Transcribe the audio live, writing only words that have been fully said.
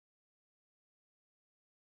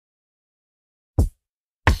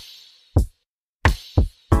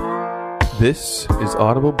This is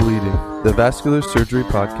Audible Bleeding, the Vascular Surgery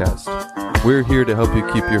Podcast. We're here to help you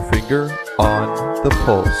keep your finger on the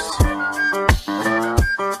pulse.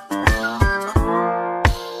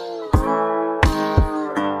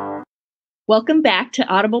 Welcome back to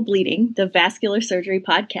Audible Bleeding, the Vascular Surgery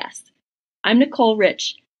Podcast. I'm Nicole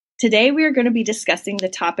Rich. Today we are going to be discussing the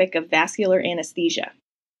topic of vascular anesthesia.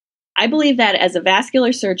 I believe that as a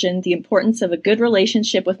vascular surgeon, the importance of a good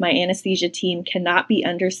relationship with my anesthesia team cannot be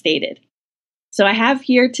understated. So I have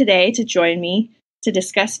here today to join me to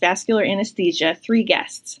discuss vascular anesthesia 3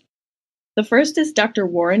 guests. The first is Dr.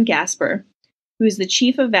 Warren Gasper, who is the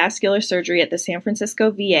Chief of Vascular Surgery at the San Francisco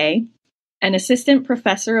VA, an Assistant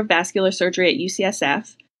Professor of Vascular Surgery at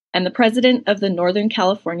UCSF, and the President of the Northern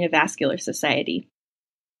California Vascular Society.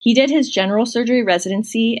 He did his general surgery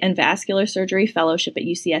residency and vascular surgery fellowship at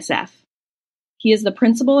UCSF. He is the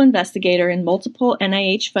principal investigator in multiple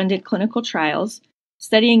NIH-funded clinical trials,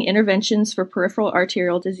 studying interventions for peripheral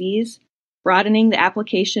arterial disease, broadening the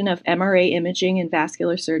application of MRA imaging in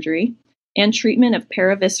vascular surgery, and treatment of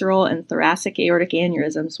paravisceral and thoracic aortic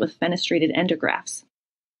aneurysms with fenestrated endografts.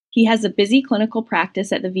 He has a busy clinical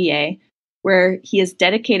practice at the VA, where he is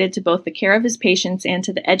dedicated to both the care of his patients and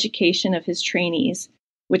to the education of his trainees,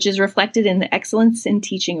 which is reflected in the Excellence in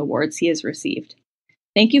Teaching Awards he has received.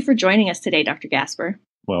 Thank you for joining us today, Dr. Gasper.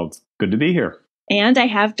 Well, it's good to be here. And I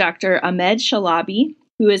have Dr. Ahmed Shalabi,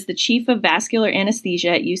 who is the Chief of Vascular Anesthesia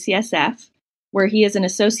at UCSF, where he is an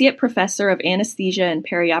Associate Professor of Anesthesia and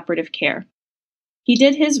Perioperative Care. He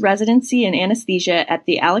did his residency in anesthesia at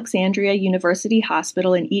the Alexandria University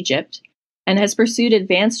Hospital in Egypt and has pursued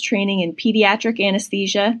advanced training in pediatric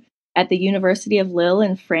anesthesia at the University of Lille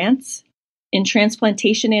in France, in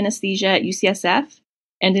transplantation anesthesia at UCSF,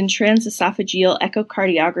 and in transesophageal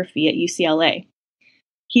echocardiography at UCLA.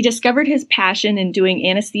 He discovered his passion in doing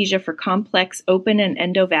anesthesia for complex open and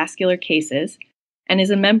endovascular cases and is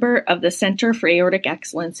a member of the Center for Aortic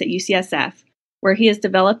Excellence at UCSF, where he has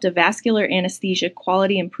developed a vascular anesthesia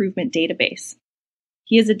quality improvement database.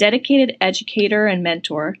 He is a dedicated educator and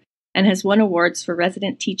mentor and has won awards for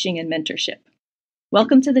resident teaching and mentorship.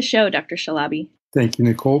 Welcome to the show, Dr. Shalabi. Thank you,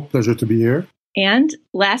 Nicole. Pleasure to be here. And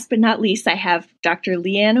last but not least, I have Dr.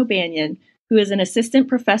 Leigh Ann O'Banion, who is an Assistant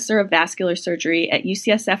Professor of Vascular Surgery at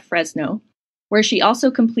UCSF Fresno, where she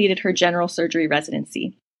also completed her general surgery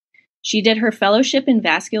residency. She did her fellowship in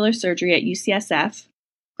vascular surgery at UCSF,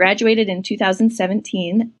 graduated in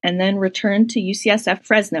 2017, and then returned to UCSF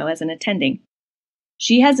Fresno as an attending.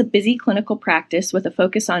 She has a busy clinical practice with a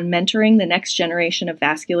focus on mentoring the next generation of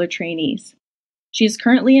vascular trainees. She is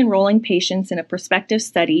currently enrolling patients in a prospective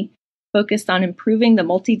study focused on improving the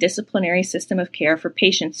multidisciplinary system of care for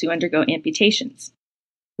patients who undergo amputations.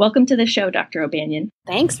 Welcome to the show, Dr. O'Banion.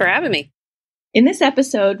 Thanks for having me. In this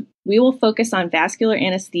episode, we will focus on vascular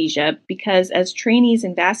anesthesia because as trainees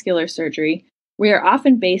in vascular surgery, we are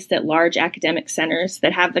often based at large academic centers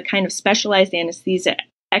that have the kind of specialized anesthesia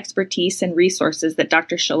expertise and resources that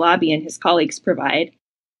Dr. Shalabi and his colleagues provide.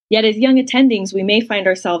 Yet as young attendings, we may find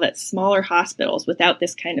ourselves at smaller hospitals without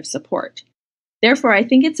this kind of support. Therefore, I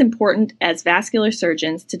think it's important as vascular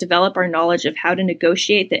surgeons to develop our knowledge of how to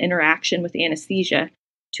negotiate the interaction with anesthesia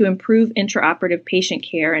to improve intraoperative patient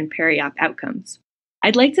care and peri-op outcomes.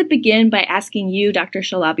 I'd like to begin by asking you, Dr.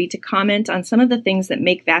 Shalabi, to comment on some of the things that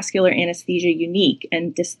make vascular anesthesia unique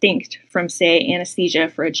and distinct from, say, anesthesia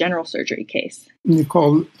for a general surgery case.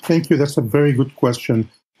 Nicole, thank you. That's a very good question.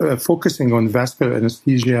 Focusing on vascular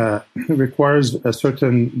anesthesia requires a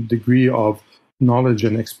certain degree of knowledge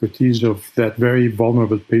and expertise of that very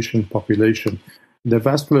vulnerable patient population. The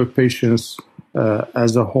vascular patients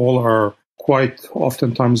as a whole are quite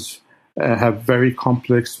oftentimes have very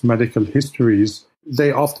complex medical histories.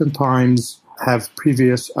 They oftentimes have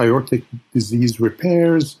previous aortic disease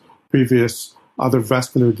repairs, previous other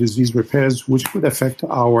vascular disease repairs, which could affect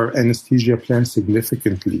our anesthesia plan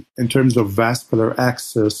significantly in terms of vascular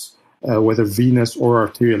access, whether venous or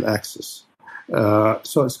arterial access.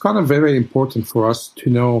 So it's kind of very important for us to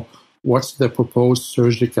know what's the proposed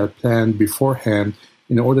surgical plan beforehand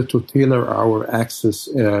in order to tailor our access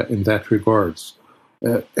in that regards.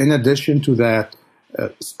 In addition to that,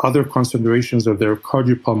 other considerations of their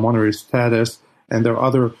cardiopulmonary status and their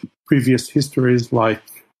other previous histories like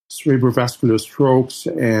cerebrovascular strokes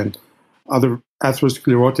and other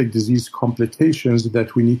atherosclerotic disease complications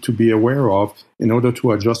that we need to be aware of in order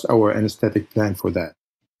to adjust our anesthetic plan for that.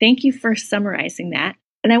 Thank you for summarizing that.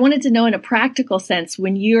 And I wanted to know in a practical sense,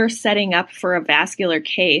 when you're setting up for a vascular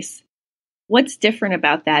case, what's different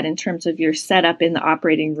about that in terms of your setup in the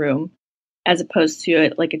operating room as opposed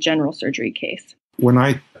to like a general surgery case? When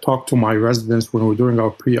I talk to my residents when we're doing our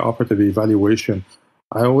preoperative evaluation,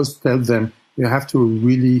 I always tell them you have to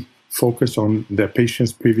really focus on the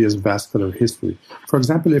patient's previous vascular history. For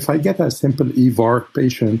example, if I get a simple EVAR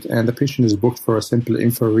patient and the patient is booked for a simple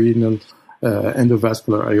infrarenal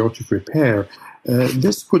endovascular aortic repair,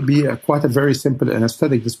 this could be quite a very simple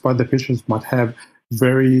anesthetic, despite the patients might have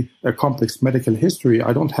very complex medical history.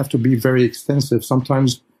 I don't have to be very extensive.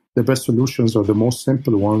 Sometimes the best solutions are the most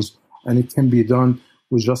simple ones, and it can be done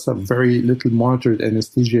with just a very little monitored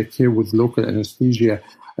anesthesia care with local anesthesia.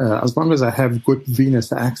 As long as I have good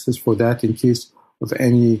venous access for that in case of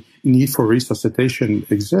any need for resuscitation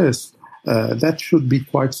exists, that should be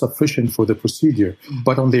quite sufficient for the procedure.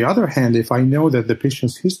 But on the other hand, if I know that the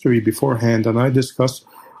patient's history beforehand, and I discuss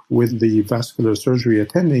with the vascular surgery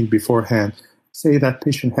attending beforehand, say that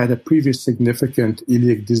patient had a previous significant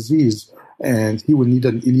iliac disease, and he will need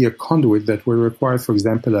an iliac conduit that will require, for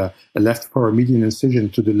example, a left paramedian incision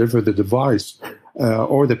to deliver the device,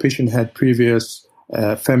 or the patient had previous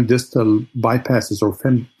femdistal bypasses or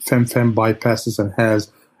fem-fem bypasses and has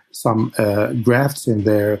some grafts in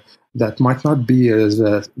there that might not be as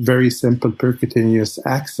a very simple percutaneous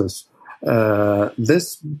access.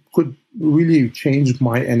 This could really change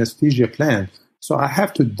my anesthesia plan. So I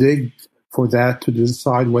have to dig for that to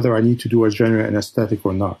decide whether I need to do a general anesthetic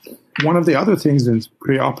or not. One of the other things in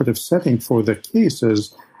preoperative setting for the case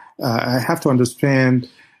is I have to understand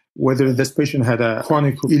whether this patient had a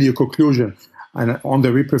chronic iliac occlusion. And on the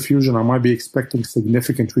reperfusion, I might be expecting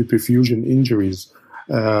significant reperfusion injuries.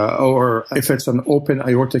 Or if it's an open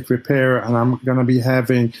aortic repair and I'm going to be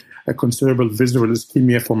having a considerable visceral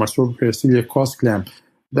ischemia for my supraciliac cross clamp,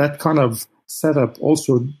 that kind of setup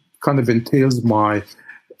also kind of entails my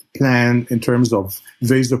plan in terms of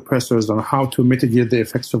vasopressors on how to mitigate the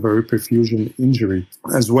effects of a reperfusion injury,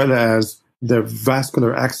 as well as the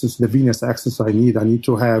vascular access, the venous access I need. I need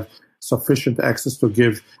to have sufficient access to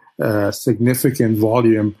give significant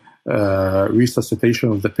volume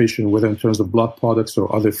resuscitation of the patient, whether in terms of blood products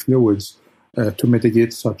or other fluids, to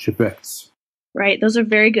mitigate such effects. Right. Those are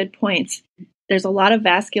very good points. There's a lot of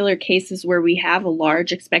vascular cases where we have a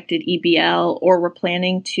large expected EBL, or we're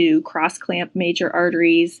planning to cross-clamp major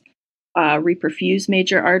arteries, reperfuse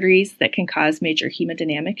major arteries that can cause major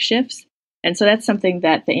hemodynamic shifts. And so that's something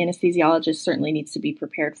that the anesthesiologist certainly needs to be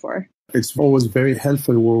prepared for. It's always very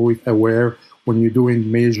helpful where we're aware when you're doing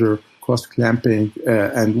major cross-clamping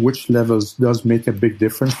and which levels does make a big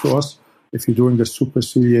difference to us. If you're doing the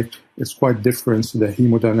supraciliac, it's quite different, the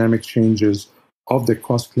hemodynamic changes of the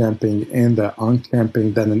cross-clamping and the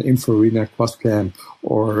unclamping than an infrarenal cross-clamp,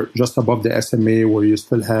 or just above the SMA where you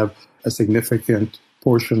still have a significant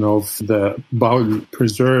portion of the bowel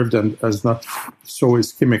preserved and is not so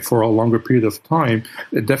ischemic for a longer period of time.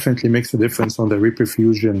 It definitely makes a difference on the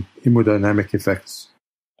reperfusion hemodynamic effects.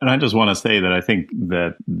 And I just want to say that I think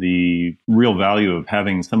that the real value of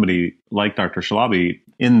having somebody like Dr. Shalabi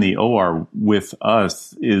in the OR with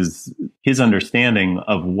us is his understanding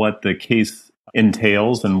of what the case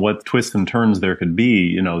entails and what twists and turns there could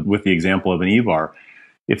be, with the example of an EVAR.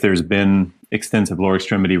 If there's been extensive lower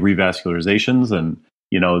extremity revascularizations and,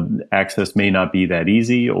 access may not be that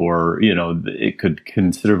easy, or, it could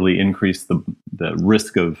considerably increase the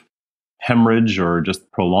risk of hemorrhage or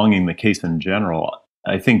just prolonging the case in general.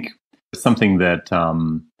 I think something that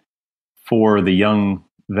for the young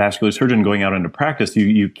vascular surgeon going out into practice,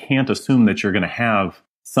 you can't assume that you're going to have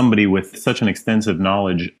somebody with such an extensive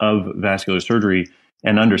knowledge of vascular surgery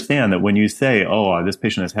and understand that when you say, this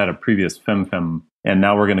patient has had a previous fem-fem and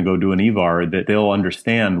now we're going to go do an EVAR, that they'll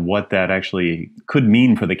understand what that actually could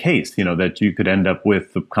mean for the case, that you could end up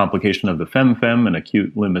with the complication of the fem-fem and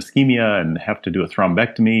acute limb ischemia and have to do a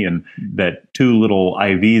thrombectomy, and that 2 little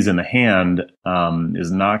IVs in the hand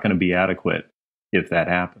is not going to be adequate if that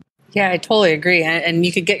happens. Yeah, I totally agree. And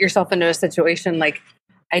you could get yourself into a situation like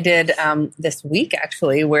I did this week,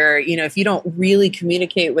 actually, where, if you don't really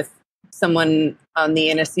communicate with someone on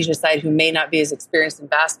the anesthesia side who may not be as experienced in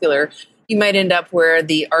vascular, you might end up where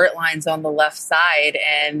the art line's on the left side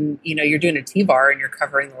and, you're doing a TVAR and you're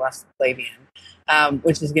covering the left subclavian,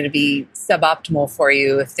 which is going to be suboptimal for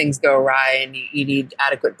you if things go awry and you need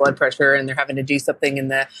adequate blood pressure and they're having to do something in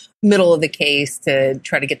the middle of the case to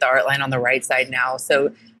try to get the art line on the right side now.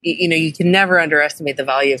 So, you can never underestimate the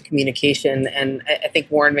value of communication. And I think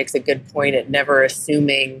Warren makes a good point at never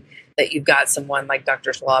assuming that you've got someone like Dr.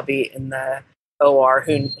 Shalabi in the OR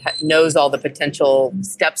who knows all the potential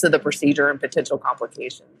steps of the procedure and potential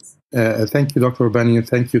complications. Thank you, Dr. O'Banion.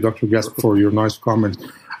 Thank you, Dr. Gasper, for your nice comment.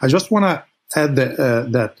 I just want to add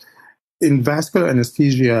that in vascular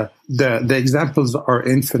anesthesia, the examples are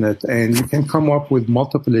infinite, and you can come up with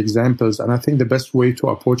multiple examples. And I think the best way to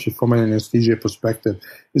approach it from an anesthesia perspective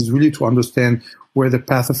is really to understand where the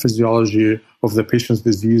pathophysiology of the patient's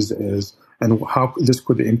disease is and how this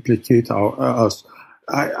could implicate us.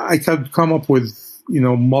 I could come up with,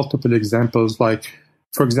 multiple examples. Like,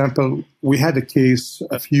 for example, we had a case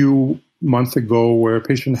a few months ago where a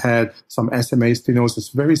patient had some SMA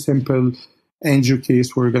stenosis, very simple angio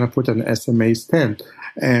case. We're going to put an SMA stent.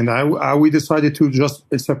 And we decided to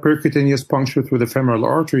it's a percutaneous puncture through the femoral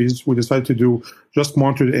arteries. We decided to do just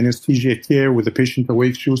monitored anesthesia care with the patient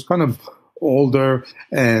awake. She was kind of older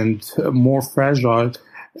and more fragile.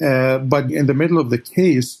 But in the middle of the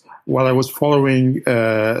case, while I was following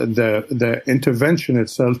the intervention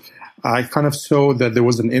itself, I kind of saw that there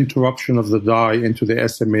was an interruption of the dye into the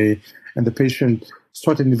SMA, and the patient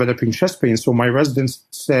started developing chest pain. So my residents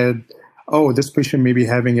said, oh, this patient may be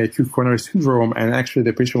having acute coronary syndrome. And actually,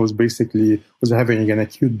 the patient was having an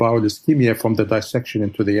acute bowel ischemia from the dissection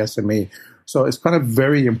into the SMA. So it's kind of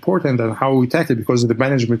very important on how we tackle it, because the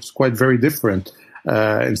management is quite very different.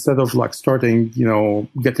 Instead of like starting,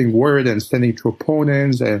 getting worried and sending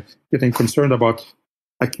troponins and getting concerned about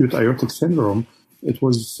acute aortic syndrome, it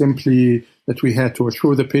was simply that we had to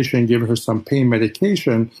assure the patient, give her some pain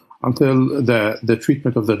medication until the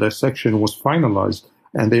treatment of the dissection was finalized,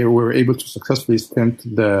 and they were able to successfully stent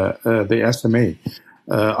the SMA.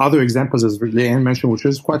 Other examples, as Leigh Ann mentioned, which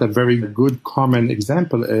is quite a very good common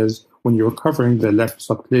example, is when you're covering the left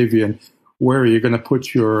subclavian, where you're going to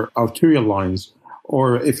put your arterial lines.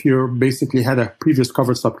 Or if you basically had a previous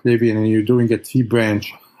covered subclavian and you're doing a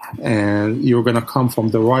T-branch, and you're going to come from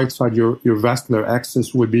the right side, your vascular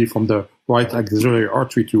access would be from the right axillary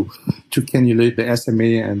artery to cannulate the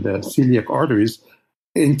SMA and the celiac arteries,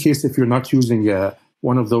 in case if you're not using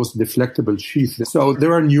one of those deflectable sheaths. So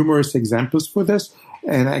there are numerous examples for this.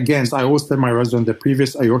 And again, I always tell my resident the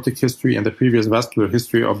previous aortic history and the previous vascular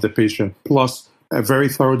history of the patient, plus a very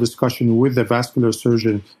thorough discussion with the vascular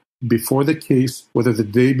surgeon before the case, whether the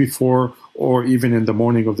day before or even in the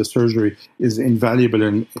morning of the surgery, is invaluable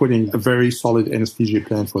in putting a very solid anesthesia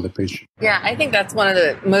plan for the patient. Yeah, I think that's one of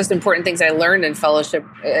the most important things I learned in fellowship,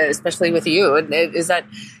 especially with you, is that,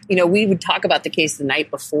 we would talk about the case the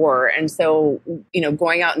night before. And so,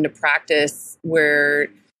 going out into practice where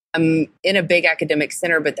I'm in a big academic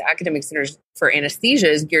center, but the academic centers for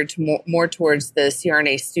anesthesia is geared to more towards the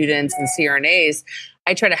CRNA students and CRNAs.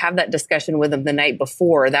 I try to have that discussion with them the night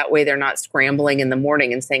before. That way they're not scrambling in the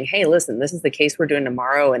morning and saying, hey, listen, this is the case we're doing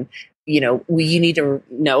tomorrow. And, you need to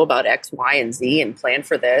know about X, Y, and Z and plan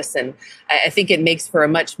for this. And I think it makes for a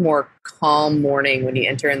much more calm morning when you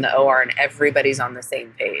enter in the OR and everybody's on the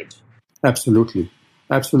same page. Absolutely.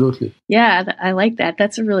 Absolutely. Yeah, I like that.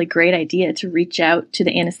 That's a really great idea, to reach out to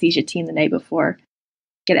the anesthesia team the night before,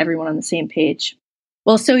 get everyone on the same page.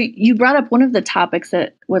 Well, so you brought up one of the topics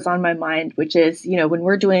that was on my mind, which is, when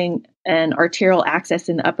we're doing an arterial access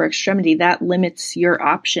in the upper extremity, that limits your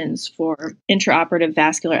options for intraoperative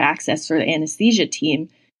vascular access for the anesthesia team.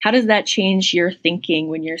 How does that change your thinking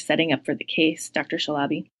when you're setting up for the case, Dr.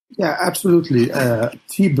 Shalabi? Yeah, absolutely.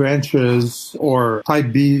 T branches or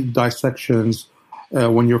type B dissections,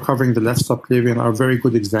 when you're covering the left subclavian, are a very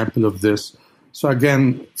good example of this. So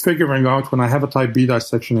again, figuring out when I have a type B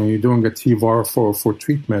dissection and you're doing a TVAR for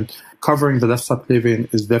treatment, covering the left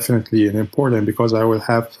subclavian is definitely important, because I will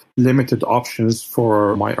have limited options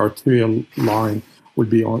for my arterial line would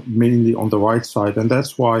be mainly on the right side. And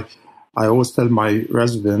that's why I always tell my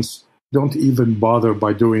residents, don't even bother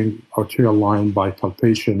by doing arterial line by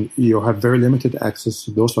palpation. You have very limited access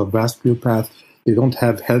to those are vascular paths. They don't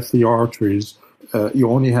have healthy arteries. You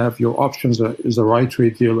only have your options is a right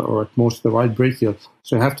radial or at most the right brachial.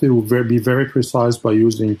 So you have to be very precise by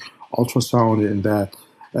using ultrasound in that.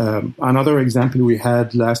 Another example we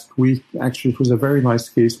had last week, actually, it was a very nice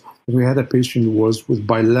case. We had a patient who was with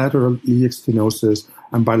bilateral iliac stenosis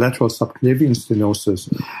and bilateral subclavian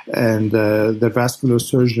stenosis. And the vascular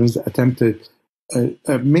surgeons attempted,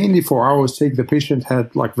 mainly for our sake, the patient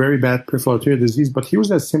had like very bad peripheral arterial disease, but he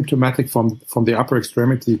was asymptomatic from the upper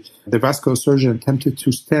extremity. The vascular surgeon attempted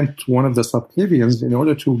to stent one of the subclavians in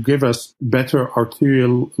order to give us better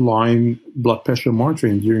arterial line blood pressure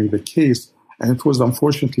monitoring during the case. And it was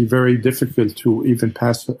unfortunately very difficult to even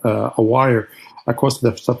pass a wire across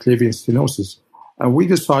the subclavian stenosis. And we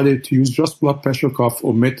decided to use just blood pressure cuff,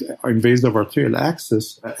 omit invasive arterial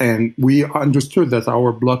access. And we understood that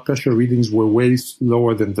our blood pressure readings were way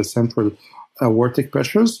lower than the central aortic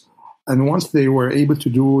pressures. And once they were able to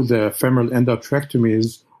do the femoral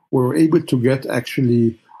endarterectomies, we were able to get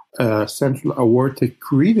actually central aortic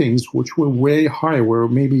readings, which were way high, were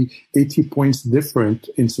maybe 80 points different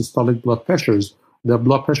in systolic blood pressures. The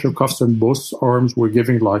blood pressure cuffs in both arms were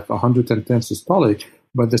giving like 110 systolic,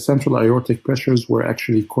 but the central aortic pressures were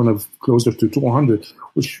actually kind of closer to 200,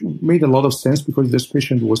 which made a lot of sense because this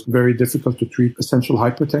patient was very difficult to treat essential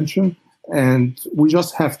hypertension. And we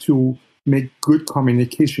just have to make good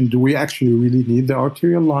communication. Do we actually really need the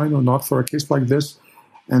arterial line or not for a case like this?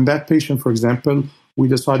 And that patient, for example, we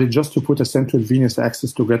decided just to put a central venous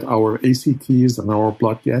access to get our ACTs and our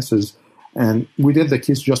blood gases. And we did the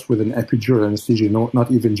case just with an epidural anesthesia,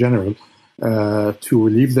 not even general, to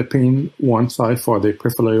relieve the pain one side for the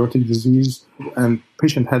peripheral aortic disease. And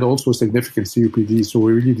patient had also significant COPD, so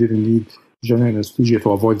we really didn't need general anesthesia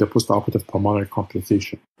to avoid the postoperative pulmonary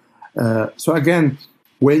complication. So again,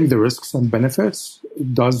 weighing the risks and benefits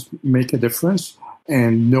does make a difference,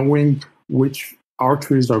 and knowing which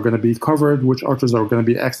arteries are going to be covered, which arteries are going to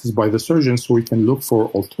be accessed by the surgeon, so we can look for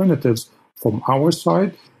alternatives from our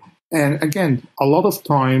side. And again, a lot of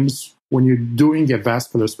times when you're doing a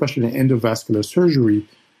vascular, especially endovascular surgery,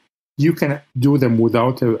 you can do them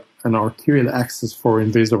without an arterial access for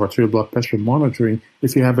invasive arterial blood pressure monitoring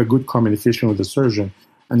if you have a good communication with the surgeon.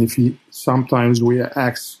 And sometimes we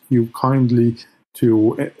ask you kindly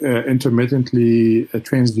to intermittently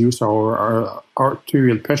transduce our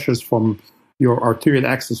arterial pressures from your arterial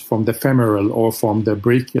access from the femoral or from the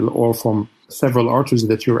brachial or from several arteries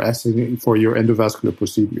that you're asking for your endovascular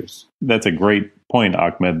procedures. That's a great point,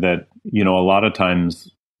 Ahmed, that, a lot of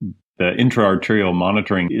times the intra-arterial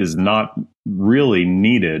monitoring is not really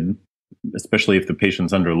needed, especially if the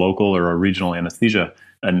patient's under local or a regional anesthesia.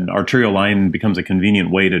 An arterial line becomes a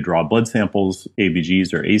convenient way to draw blood samples,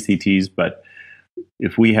 ABGs or ACTs, but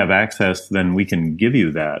if we have access, then we can give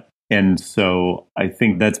you that. And so I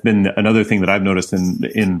think that's been another thing that I've noticed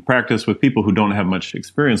in practice with people who don't have much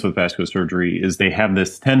experience with vascular surgery is they have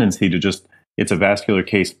this tendency to just, it's a vascular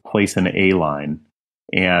case, place an A line.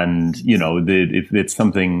 And, if it's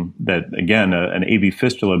something that, again, an AV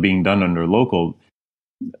fistula being done under local,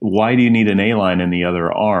 why do you need an A line in the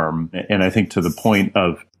other arm? And I think to the point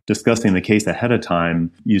of discussing the case ahead of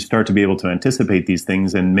time, you start to be able to anticipate these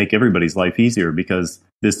things and make everybody's life easier, because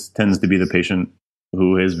this tends to be the patient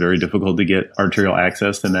who is very difficult to get arterial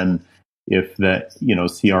access. And then if the,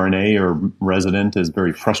 CRNA or resident is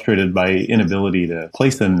very frustrated by inability to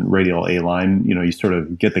place a radial A line, you sort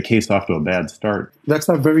of get the case off to a bad start. That's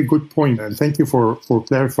a very good point. And thank you for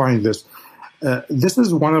clarifying this. This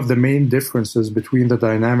is one of the main differences between the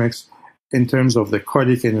dynamics in terms of the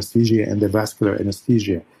cardiac anesthesia and the vascular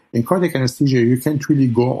anesthesia. In cardiac anesthesia, you can't really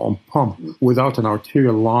go on pump without an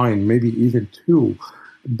arterial line, maybe even two.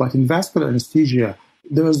 But in vascular anesthesia,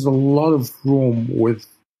 there's a lot of room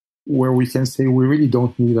where we can say we really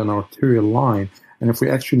don't need an arterial line. And if we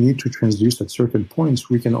actually need to transduce at certain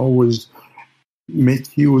points, we can always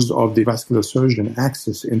make use of the vascular surgeon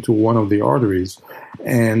access into one of the arteries.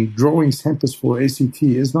 And drawing samples for ACT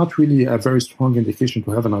is not really a very strong indication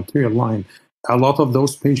to have an arterial line. A lot of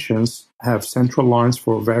those patients have central lines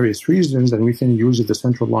for various reasons, and we can use the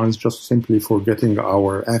central lines just simply for getting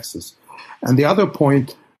our access. And the other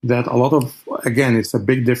point that again, it's a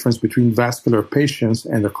big difference between vascular patients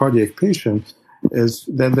and a cardiac patient, is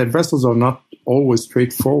that the vessels are not always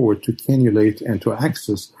straightforward to cannulate and to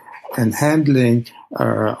access. And handling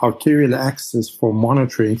arterial access for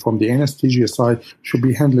monitoring from the anesthesia side should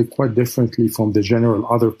be handled quite differently from the general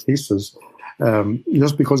other cases.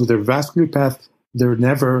 Just because of their vascular path, they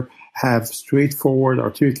never have straightforward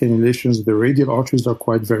arterial cannulations. The radial arteries are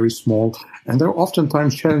quite very small, and they're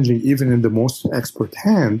oftentimes challenging even in the most expert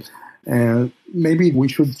hand. And maybe we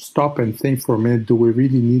should stop and think for a minute, do we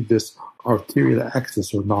really need this arterial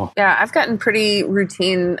access or not? Yeah, I've gotten pretty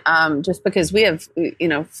routine just because we have,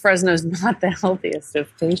 Fresno's not the healthiest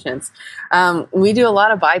of patients. We do a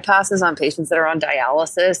lot of bypasses on patients that are on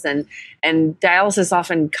dialysis, and dialysis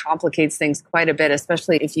often complicates things quite a bit,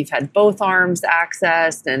 especially if you've had both arms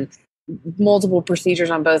accessed and multiple procedures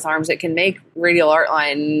on both arms. It can make radial art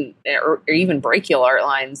line or even brachial art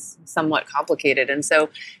lines somewhat complicated. And so,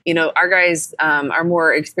 our guys, our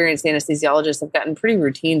more experienced anesthesiologists have gotten pretty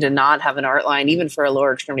routine to not have an art line, even for a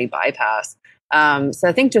lower extremity bypass. So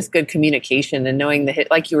I think just good communication and knowing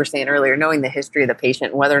like you were saying earlier, knowing the history of the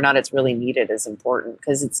patient and whether or not it's really needed is important,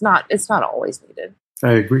 because it's not always needed.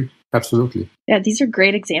 I agree. Absolutely. Yeah, these are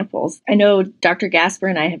great examples. I know Dr. Gasper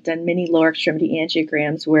and I have done many lower extremity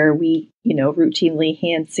angiograms where we, routinely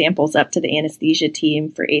hand samples up to the anesthesia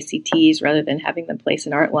team for ACTs rather than having them place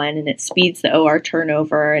an art line, and it speeds the OR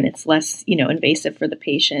turnover and it's less, invasive for the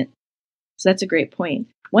patient. So that's a great point.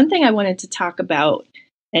 One thing I wanted to talk about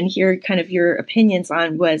and hear kind of your opinions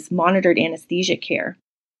on was monitored anesthesia care.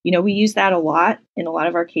 We use that a lot in a lot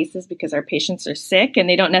of our cases because our patients are sick and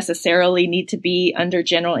they don't necessarily need to be under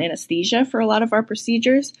general anesthesia for a lot of our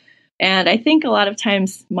procedures. And I think a lot of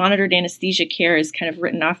times monitored anesthesia care is kind of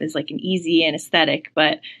written off as like an easy anesthetic,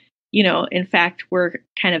 but in fact, we're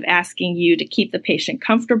kind of asking you to keep the patient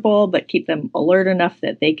comfortable, but keep them alert enough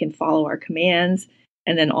that they can follow our commands,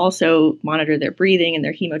 and then also monitor their breathing and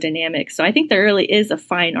their hemodynamics. So I think there really is a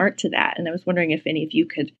fine art to that. And I was wondering if any of you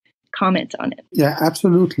could comment on it. Yeah,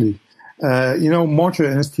 absolutely. Monitored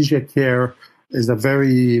anesthesia care is a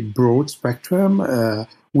very broad spectrum.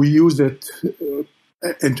 We use it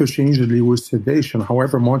interchangeably with sedation.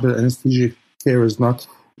 However, monitored anesthesia care is not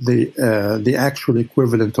the actual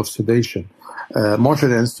equivalent of sedation.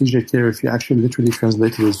 Monitored anesthesia care, if you actually literally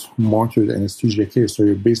translate it, is monitored anesthesia care. So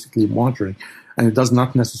you're basically monitoring, and it does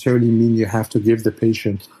not necessarily mean you have to give the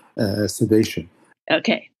patient sedation.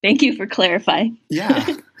 Okay, thank you for clarifying. Yeah.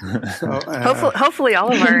 So, hopefully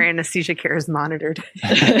all of our anesthesia care is monitored.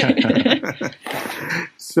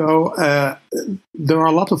 So there are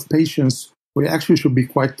a lot of patients who actually should be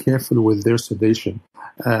quite careful with their sedation.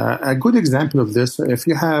 A good example of this, if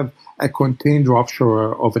you have a contained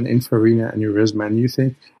rupture of an infrarenal aneurysm and you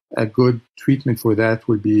think a good treatment for that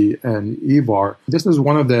would be an EVAR. This is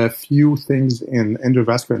one of the few things in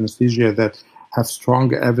endovascular anesthesia that have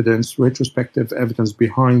strong evidence, retrospective evidence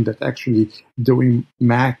behind that actually doing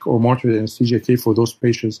MAC or monitored anesthesia care for those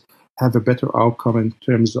patients have a better outcome in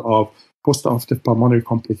terms of postoperative pulmonary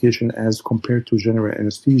complication as compared to general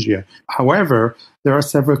anesthesia. However, there are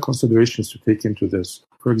several considerations to take into this.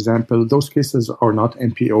 For example, those cases are not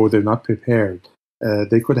NPO, they're not prepared.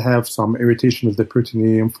 They could have some irritation of the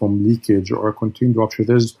peritoneum from leakage or a contained rupture.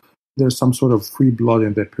 There's some sort of free blood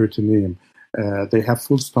in the peritoneum. They have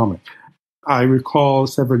full stomach. I recall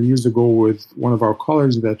several years ago with one of our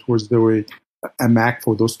colleagues that was doing a MAC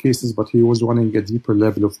for those cases, but he was running a deeper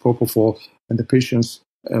level of propofol, and the patients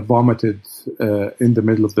vomited in the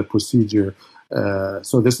middle of the procedure.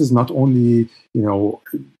 So this is not only,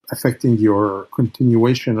 affecting your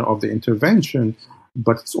continuation of the intervention,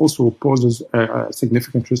 but it also poses a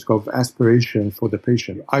significant risk of aspiration for the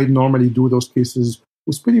patient. I normally do those cases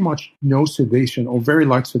with pretty much no sedation or very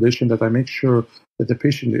light sedation, that I make sure that the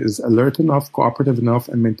patient is alert enough, cooperative enough,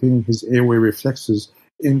 and maintaining his airway reflexes.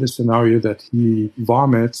 In the scenario that he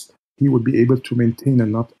vomits, he would be able to maintain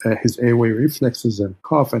and not his airway reflexes and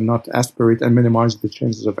cough and not aspirate and minimize the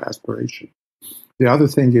chances of aspiration. The other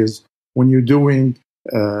thing is when you're doing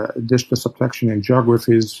distal subtraction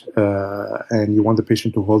angiographies and you want the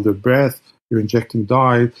patient to hold their breath, you're injecting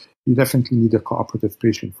dye, you definitely need a cooperative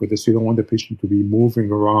patient for this. You don't want the patient to be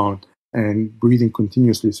moving around and breathing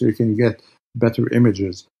continuously so you can get better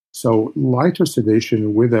images. So lighter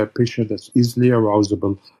sedation with a patient that's easily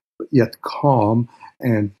arousable, yet calm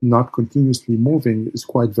and not continuously moving is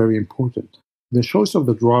quite very important. The choice of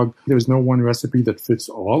the drug, there's no one recipe that fits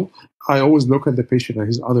all. I always look at the patient and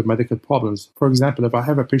his other medical problems. For example, if I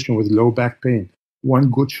have a patient with low back pain,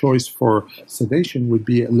 one good choice for sedation would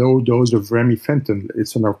be a low dose of remifentanil.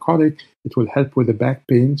 It's a narcotic. It will help with the back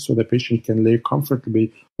pain so the patient can lay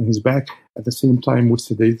comfortably on his back. At the same time, would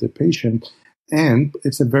sedate the patient. And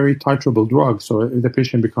it's a very titrable drug. So if the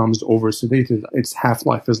patient becomes over-sedated, its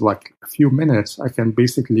half-life is like a few minutes. I can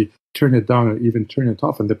basically turn it down or even turn it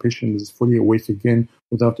off, and the patient is fully awake again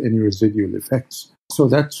without any residual effects. So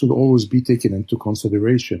that should always be taken into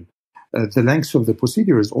consideration. The length of the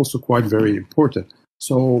procedure is also quite very important.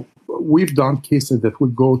 So we've done cases that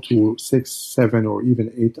would go to 6, 7, or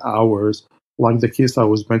even 8 hours, like the case I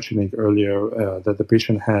was mentioning earlier, that the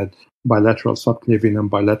patient had bilateral subclavian and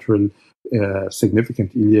bilateral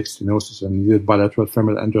significant iliac stenosis and needed bilateral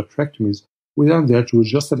femoral endarterectomies. We done that with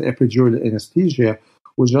just an epidural anesthesia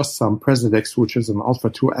with just some Presidex, which is an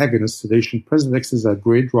alpha-2 agonist sedation. Presidex is a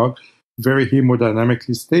great drug, very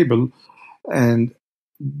hemodynamically stable, and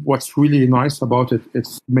what's really nice about it, it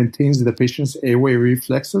maintains the patient's airway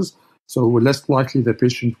reflexes, so less likely the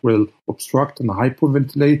patient will obstruct and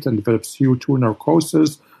hypoventilate and develop CO2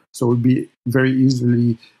 narcosis. So it would be very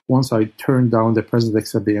easily, once I turn down the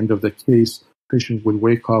Presidex at the end of the case, patient will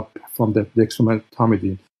wake up from the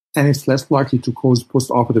dexmedetomidine. And it's less likely to cause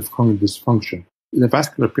postoperative cognitive dysfunction. The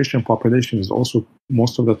vascular patient population is also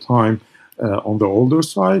most of the time on the older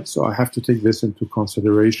side, so I have to take this into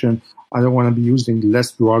consideration. I don't want to be using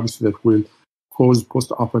less drugs that will cause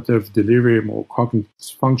postoperative delirium or cognitive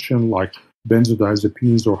dysfunction like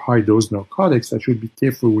benzodiazepines or high-dose narcotics. I should be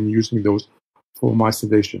careful when using those for my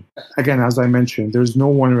sedation. Again, as I mentioned, there's no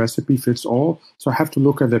one recipe fits all, so I have to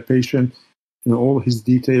look at the patient in all his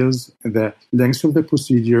details, the length of the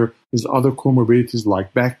procedure, There's other comorbidities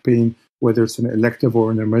like back pain, whether it's an elective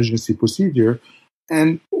or an emergency procedure.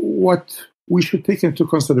 And what we should take into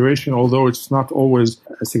consideration, although it's not always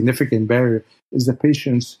a significant barrier, is the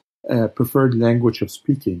patient's preferred language of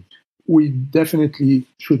speaking. We definitely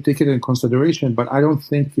should take it in consideration, but I don't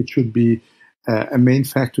think it should be a main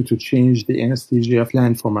factor to change the anesthesia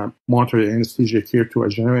plan from a monitored anesthesia care to a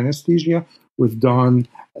general anesthesia. We've done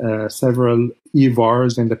several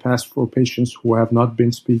EVARs in the past for patients who have not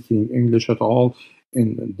been speaking English at all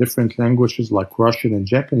in different languages like Russian and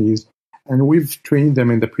Japanese. And we've trained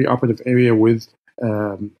them in the preoperative area with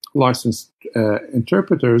licensed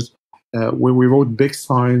interpreters where we wrote big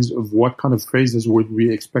signs of what kind of phrases would we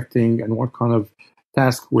be expecting and what kind of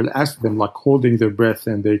task we'll ask them, like holding their breath,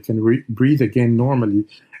 and they can breathe again normally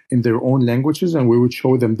in their own languages. And we would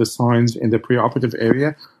show them the signs in the preoperative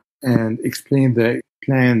area and explain the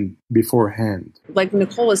plan beforehand. Like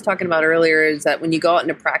Nicole was talking about earlier, is that when you go out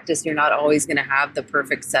into practice, you're not always going to have the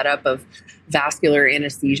perfect setup of vascular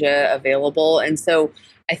anesthesia available. And so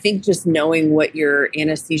I think just knowing what your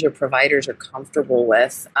anesthesia providers are comfortable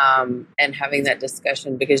with and having that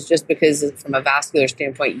discussion, because from a vascular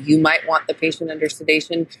standpoint, you might want the patient under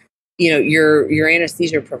sedation, your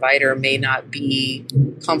anesthesia provider may not be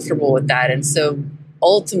comfortable with that. And so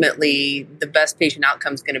ultimately, the best patient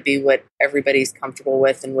outcome is going to be what everybody's comfortable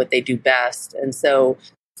with and what they do best. And so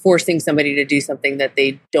forcing somebody to do something that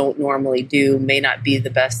they don't normally do may not be the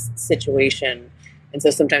best situation. And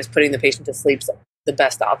so sometimes putting the patient to sleep is the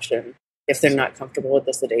best option if they're not comfortable with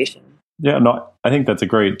the sedation. Yeah, no, I think that's a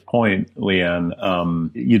great point, Leigh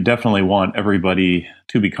Ann. You definitely want everybody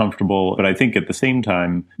to be comfortable. But I think at the same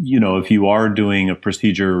time, if you are doing a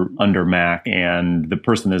procedure under MAC and the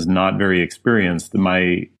person is not very experienced,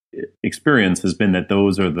 my experience has been that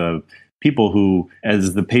those are the people who,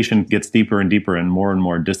 as the patient gets deeper and deeper and more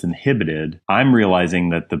disinhibited, I'm realizing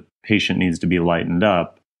that the patient needs to be lightened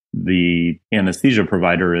up. The anesthesia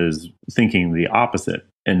provider is thinking the opposite.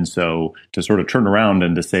 And so to sort of turn around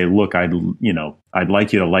and to say, look, I'd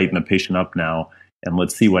like you to lighten the patient up now and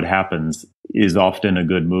let's see what happens is often a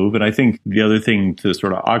good move. And I think the other thing to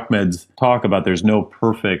sort of Ahmed's talk about, there's no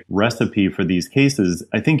perfect recipe for these cases.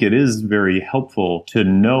 I think it is very helpful to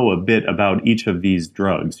know a bit about each of these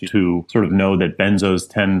drugs, to sort of know that benzos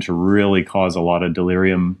tend to really cause a lot of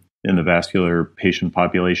delirium in the vascular patient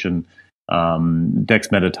population.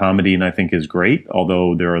 Dexmedetomidine, I think, is great,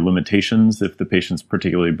 although there are limitations if the patient's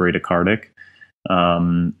particularly bradycardic.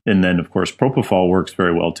 And then, of course, propofol works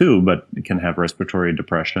very well too, but it can have respiratory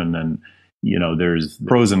depression. And, there's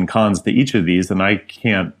pros and cons to each of these. And I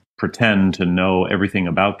can't pretend to know everything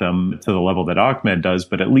about them to the level that Ahmed does,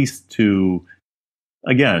 but at least to,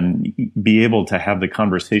 again, be able to have the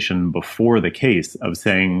conversation before the case of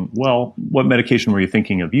saying, well, what medication were you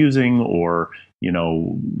thinking of using? Or,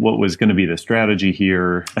 what was going to be the strategy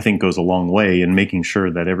here, I think goes a long way in making sure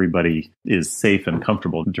that everybody is safe and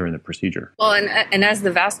comfortable during the procedure. Well, and as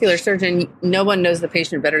the vascular surgeon, no one knows the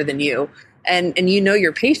patient better than you. And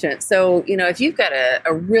your patient. So, if you've got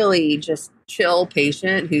a really just chill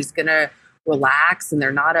patient who's going to relax and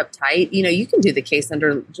they're not uptight, you can do the case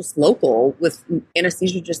under just local with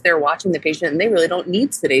anesthesia just there watching the patient, and they really don't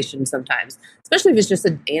need sedation sometimes, especially if it's just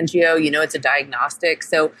an angio, it's a diagnostic.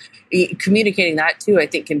 So communicating that too, I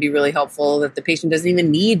think, can be really helpful, that the patient doesn't even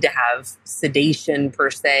need to have sedation per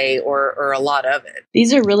se or a lot of it.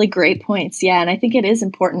 These are really great points. Yeah. And I think it is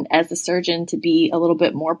important as a surgeon to be a little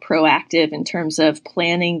bit more proactive in terms of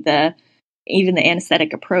planning even the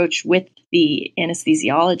anesthetic approach with the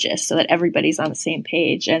anesthesiologist so that everybody's on the same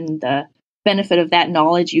page. And the benefit of that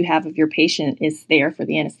knowledge you have of your patient is there for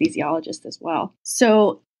the anesthesiologist as well.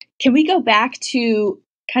 So can we go back to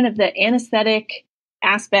kind of the anesthetic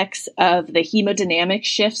aspects of the hemodynamic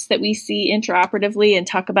shifts that we see intraoperatively and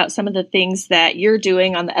talk about some of the things that you're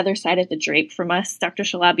doing on the other side of the drape from us, Dr.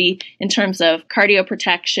 Shalabi, in terms of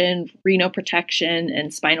cardioprotection, renal protection,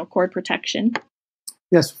 and spinal cord protection?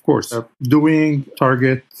 Yes, of course. Doing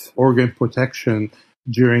target organ protection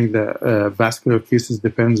during the vascular cases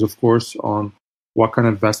depends, of course, on what kind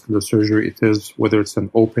of vascular surgery it is, whether it's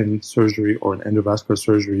an open surgery or an endovascular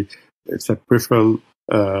surgery. It's a peripheral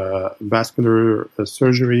vascular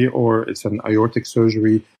surgery, or it's an aortic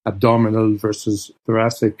surgery, abdominal versus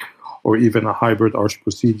thoracic, or even a hybrid arch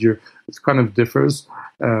procedure. It kind of differs.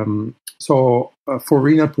 So for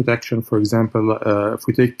renal protection, for example, if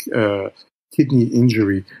we take kidney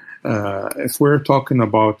injury, if we're talking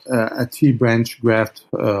about a T-branch graft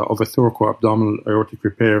of a thoracoabdominal aortic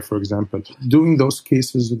repair, for example, doing those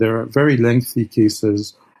cases, there are very lengthy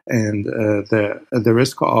cases, And the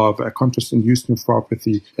risk of a contrast-induced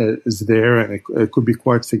nephropathy is there, and it could be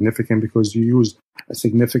quite significant because you use a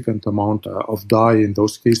significant amount of dye in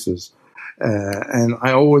those cases. And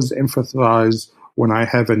I always emphasize when I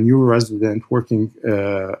have a new resident working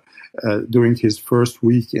during his first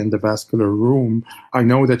week in the vascular room, I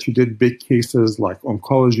know that you did big cases like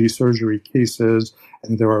oncology surgery cases,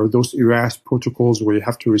 and there are those ERAS protocols where you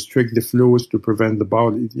have to restrict the fluids to prevent the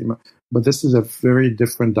bowel edema. But this is a very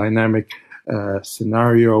different dynamic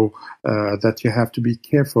scenario that you have to be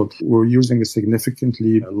careful. We're using a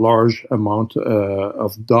significantly large amount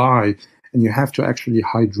of dye, and you have to actually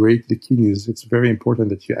hydrate the kidneys. It's very important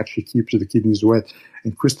that you actually keep the kidneys wet.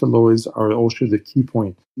 And crystalloids are also the key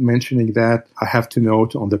point. Mentioning that, I have to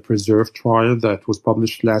note on the PRESERVE trial that was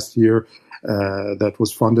published last year, that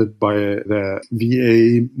was funded by the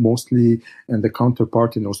VA mostly and the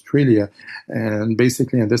counterpart in Australia. And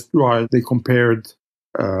basically in this trial, they compared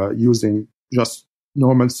using just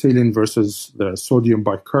normal saline versus the sodium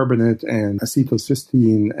bicarbonate and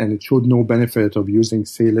acetylcysteine, and it showed no benefit of using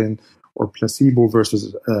saline or placebo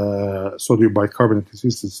versus sodium bicarbonate and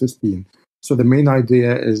acetylcysteine. So the main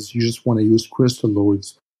idea is you just want to use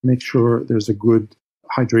crystalloids, make sure there's a good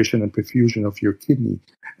hydration and perfusion of your kidney.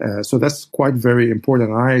 So that's quite very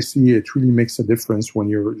important. I see it really makes a difference when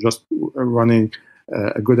you're just running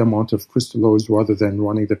a good amount of crystalloids rather than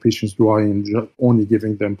running the patients dry and only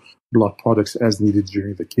giving them blood products as needed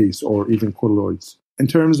during the case, or even colloids. In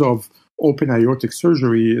terms of open aortic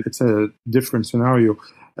surgery, it's a different scenario.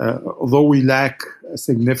 Although we lack a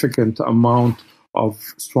significant amount of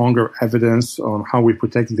stronger evidence on how we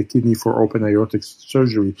protect the kidney for open aortic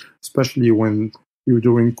surgery, especially when you're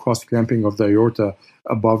doing cross-clamping of the aorta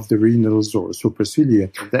above the renals or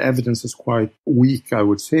supercilia. The evidence is quite weak, I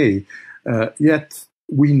would say. Yet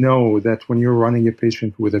we know that when you're running a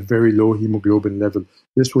patient with a very low hemoglobin level,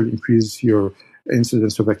 this will increase your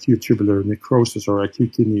incidence of acute tubular necrosis or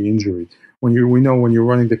acute kidney injury. We know when you're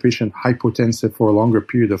running the patient hypotensive for a longer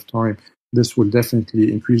period of time, this will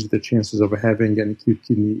definitely increase the chances of having an acute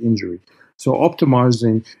kidney injury. So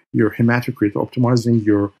optimizing your hematocrit, optimizing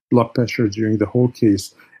your blood pressure during the whole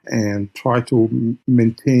case, and try to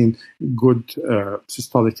maintain good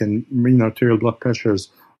systolic and renal arterial blood pressures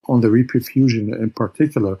on the reperfusion in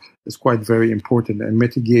particular is quite very important, and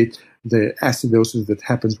mitigate the acidosis that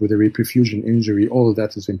happens with a reperfusion injury. All of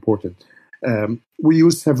that is important. We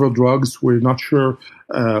use several drugs. We're not sure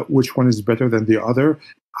which one is better than the other.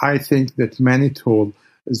 I think that mannitol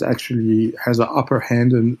has an upper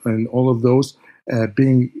hand in all of those,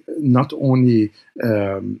 being not only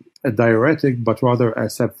a diuretic, but rather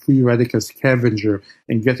as a free radical scavenger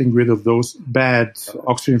and getting rid of those bad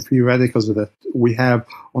oxygen-free radicals that we have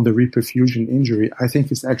on the reperfusion injury. I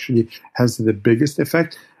think it actually has the biggest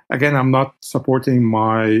effect. Again, I'm not supporting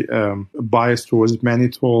my bias towards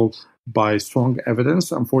mannitol by strong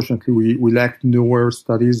evidence. Unfortunately, we lack newer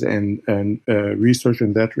studies and research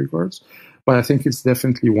in that regards. But I think it's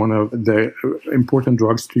definitely one of the important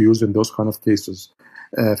drugs to use in those kind of cases.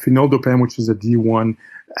 Phenoldiprem, which is a D1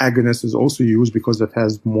 agonist, is also used because it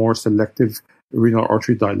has more selective renal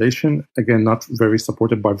artery dilation. Again, not very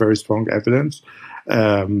supported by very strong evidence.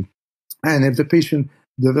 And if the patient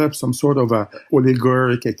develops some sort of a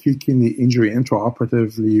oliguric acute kidney injury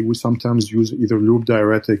intraoperatively, we sometimes use either loop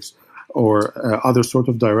diuretics or other sort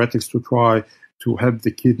of diuretics to try to help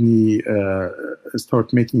the kidney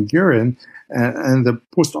start making urine. And the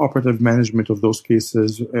post-operative management of those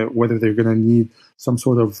cases, whether they're going to need some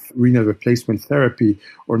sort of renal replacement therapy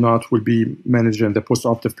or not, will be managed in the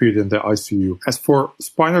post-operative period in the ICU. As for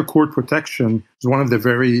spinal cord protection, it's one of the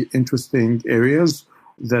very interesting areas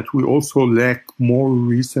that we also lack more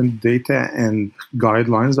recent data and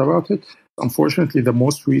guidelines about it. Unfortunately, the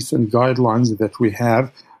most recent guidelines that we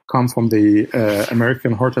have come from the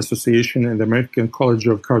American Heart Association and the American College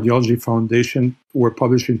of Cardiology Foundation, were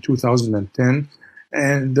published in 2010.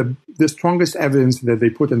 And the strongest evidence that they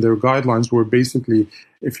put in their guidelines were basically,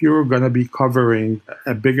 if you're going to be covering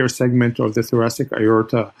a bigger segment of the thoracic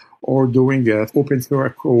aorta or doing an open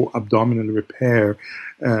thoraco-abdominal repair,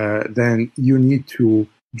 then you need to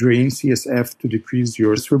drain CSF to decrease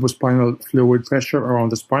your cerebrospinal fluid pressure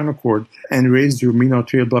around the spinal cord and raise your mean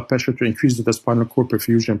arterial blood pressure to increase the spinal cord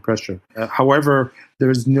perfusion pressure. However, there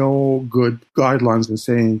is no good guidelines in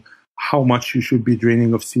saying how much you should be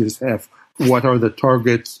draining of CSF, what are the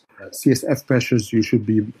targets, CSF pressures you should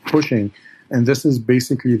be pushing. And this is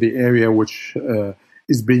basically the area which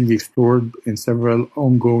is being explored in several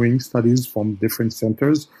ongoing studies from different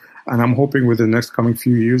centers. And I'm hoping within the next coming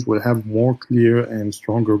few years, we'll have more clear and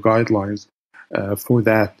stronger guidelines for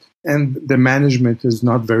that. And the management is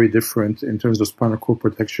not very different in terms of spinal cord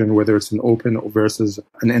protection, whether it's an open versus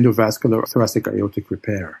an endovascular thoracic aortic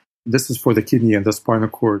repair. This is for the kidney and the spinal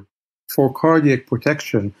cord. For cardiac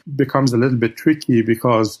protection, becomes a little bit tricky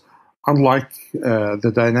because unlike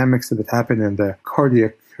the dynamics that happen in the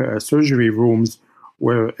cardiac surgery rooms,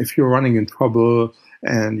 where if you're running in trouble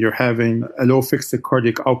and you're having a low fixed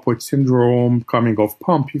cardiac output syndrome coming off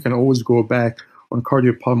pump, you can always go back on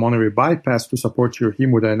cardiopulmonary bypass to support your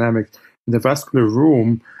hemodynamics. In the vascular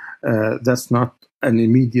room, that's not an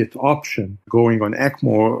immediate option, going on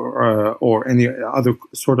ECMO or any other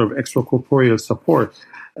sort of extracorporeal support.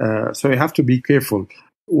 So you have to be careful.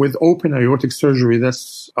 With open aortic surgery,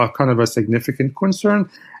 that's kind of a significant concern.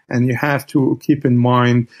 And you have to keep in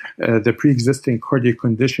mind the pre-existing cardiac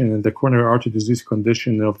condition and the coronary artery disease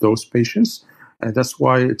condition of those patients. And that's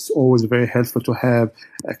why it's always very helpful to have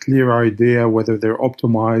a clear idea whether they're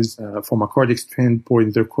optimized from a cardiac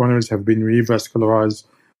standpoint, their coronaries have been revascularized,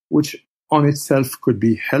 which on itself could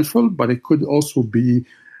be helpful, but it could also be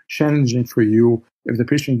challenging for you if the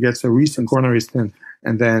patient gets a recent coronary stent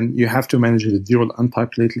and then you have to manage the dual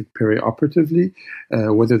antiplatelet perioperatively,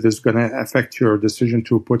 whether this is going to affect your decision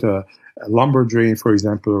to put a lumbar drain, for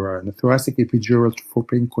example, or a thoracic epidural for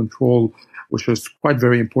pain control, which is quite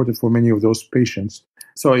very important for many of those patients.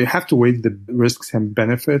 So you have to weigh the risks and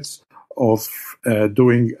benefits of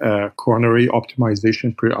doing coronary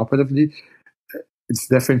optimization preoperatively. It's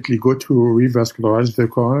definitely good to revascularize the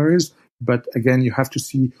coronaries, but again, you have to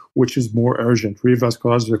see which is more urgent,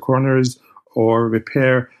 revascularize the coronaries or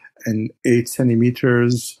repair an 8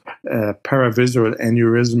 centimeters paravisceral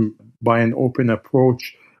aneurysm by an open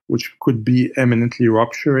approach, which could be eminently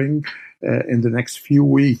rupturing in the next few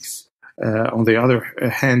weeks. On the other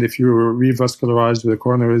hand, if you revascularize the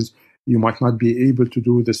coronaries, you might not be able to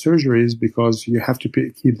do the surgeries because you have to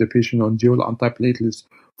keep the patient on dual antiplatelets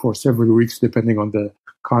for several weeks, depending on the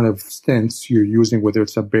kind of stents you're using, whether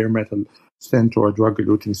it's a bare metal stent or a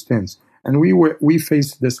drug-eluting stent. And we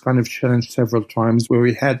faced this kind of challenge several times where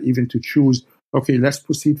we had even to choose, okay, let's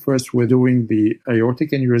proceed first with doing the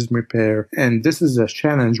aortic aneurysm repair. And this is a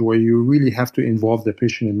challenge where you really have to involve the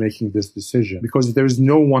patient in making this decision because there's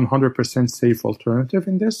no 100% safe alternative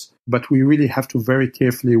in this, but we really have to very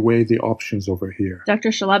carefully weigh the options over here. Dr.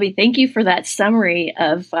 Shalabi, thank you for that summary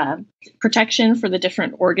of protection for the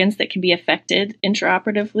different organs that can be affected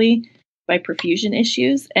intraoperatively by perfusion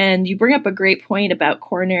issues. And you bring up a great point about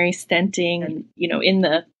coronary stenting and, in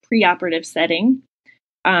the preoperative setting.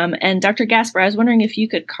 And Dr. Gasper, I was wondering if you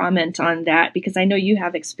could comment on that, because I know you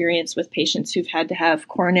have experience with patients who've had to have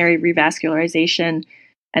coronary revascularization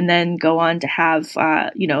and then go on to have,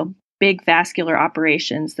 big vascular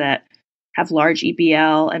operations that have large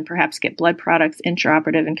EBL and perhaps get blood products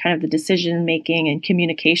intraoperative, and kind of the decision making and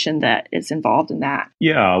communication that is involved in that.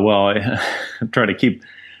 Yeah, well, I try to keep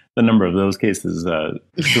the number of those cases to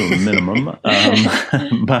a minimum.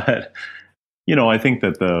 But I think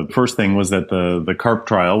that the first thing was that the CARP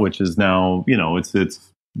trial, which is now,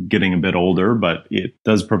 it's getting a bit older, but it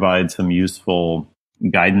does provide some useful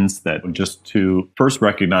guidance that just to first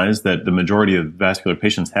recognize that the majority of vascular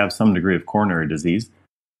patients have some degree of coronary disease.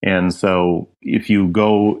 And so if you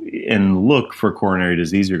go and look for coronary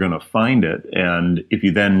disease, you're going to find it. And if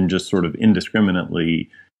you then just sort of indiscriminately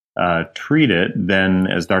treat it, then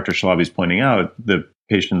as Dr. Shalabi is pointing out, the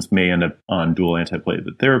patients may end up on dual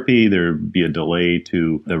antiplatelet therapy. There would be a delay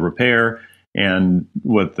to the repair. And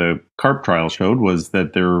what the CARP trial showed was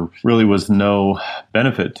that there really was no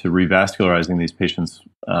benefit to revascularizing these patients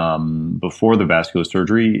before the vascular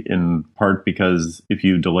surgery, in part because if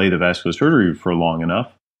you delay the vascular surgery for long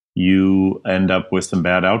enough, you end up with some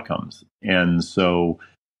bad outcomes. And so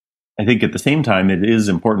I think at the same time, it is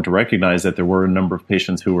important to recognize that there were a number of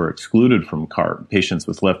patients who were excluded from CARP, patients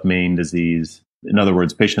with left main disease. In other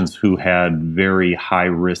words, patients who had very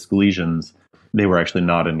high-risk lesions, they were actually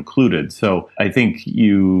not included. So I think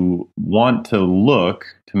you want to look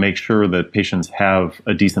to make sure that patients have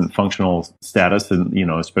a decent functional status, and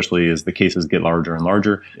especially as the cases get larger and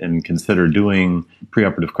larger, and consider doing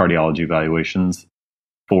preoperative cardiology evaluations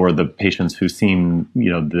for the patients who seem,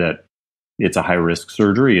 that it's a high-risk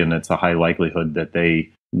surgery and it's a high likelihood that they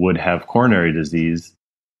would have coronary disease.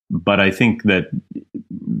 But I think that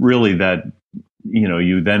really that,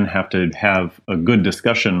 you then have to have a good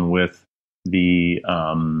discussion with the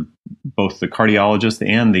both the cardiologist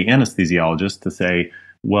and the anesthesiologist to say,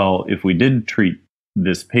 well, if we did treat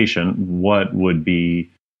this patient, what would be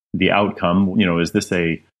the outcome? Is this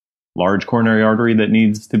a large coronary artery that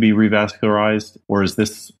needs to be revascularized, or is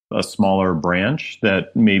this a smaller branch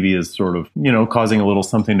that maybe is sort of, causing a little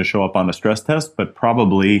something to show up on a stress test, but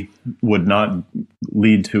probably would not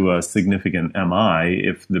lead to a significant MI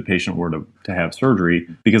if the patient were to have surgery.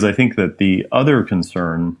 Because I think that the other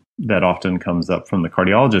concern that often comes up from the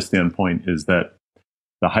cardiologist standpoint is that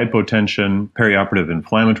the hypotension, perioperative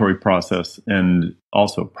inflammatory process, and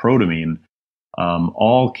also protamine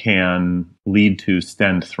all can lead to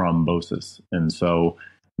stent thrombosis. And so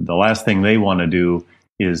the last thing they want to do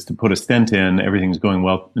is to put a stent in, everything's going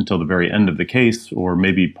well until the very end of the case, or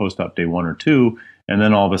maybe post-op day 1 or 2, and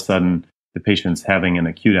then all of a sudden the patient's having an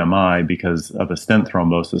acute MI because of a stent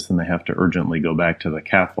thrombosis and they have to urgently go back to the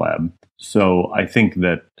cath lab. So I think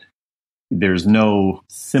that there's no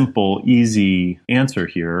simple, easy answer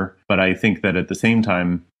here, but I think that at the same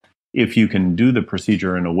time, if you can do the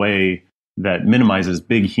procedure in a way that minimizes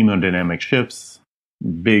big hemodynamic shifts,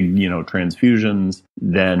 big, transfusions,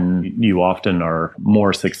 then you often are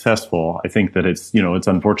more successful. I think that it's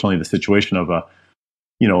unfortunately the situation of a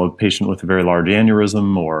patient with a very large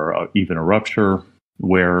aneurysm or even a rupture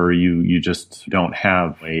where you just don't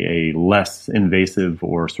have a less invasive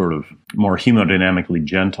or sort of more hemodynamically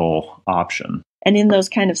gentle option. And in those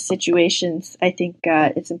kind of situations, I think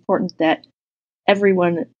it's important that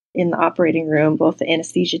everyone in the operating room, both the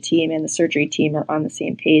anesthesia team and the surgery team, are on the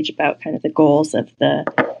same page about kind of the goals of the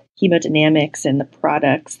hemodynamics and the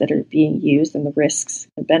products that are being used and the risks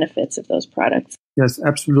and benefits of those products. Yes,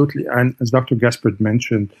 absolutely. And as Dr. Gasper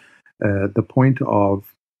mentioned, the point of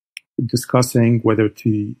discussing whether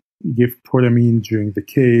to give protamine during the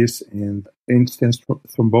case and in-stent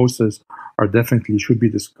thrombosis should be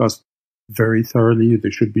discussed very thoroughly.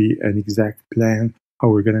 There should be an exact plan how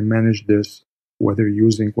we're going to manage this, whether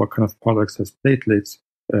using what kind of products as platelets,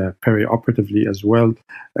 perioperatively as well.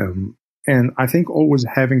 And I think always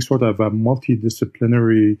having sort of a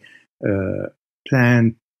multidisciplinary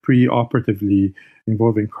plan preoperatively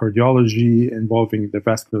involving cardiology, involving the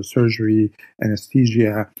vascular surgery,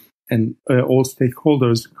 anesthesia, and all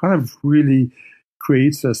stakeholders kind of really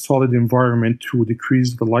creates a solid environment to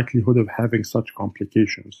decrease the likelihood of having such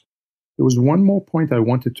complications. There was one more point I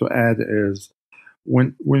wanted to add is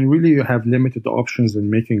when really you have limited options in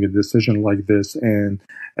making a decision like this, and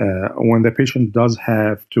when the patient does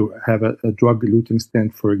have to have a drug-eluting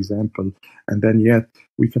stent, for example, and then yet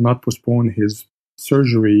we cannot postpone his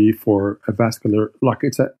surgery for a vascular, like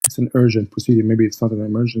it's an urgent procedure. Maybe it's not an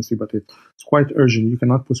emergency, but it's quite urgent. You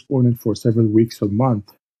cannot postpone it for several weeks or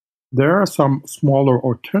months. There are some smaller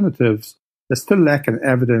alternatives that still lack an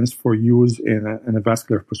evidence for use in a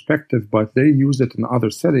vascular perspective, but they use it in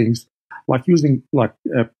other settings, like using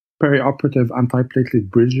perioperative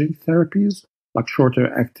antiplatelet bridging therapies, like shorter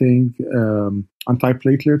acting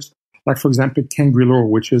antiplatelets, like for example cangrelor,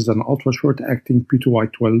 which is an ultra short acting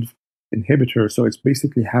P2Y12 inhibitor. So it's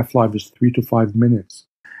basically half-life is 3 to 5 minutes,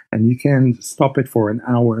 and you can stop it for an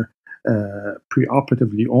hour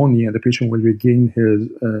preoperatively only, and the patient will regain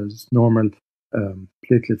his normal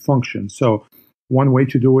platelet function. So one way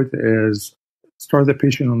to do it is start the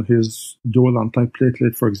patient on his dual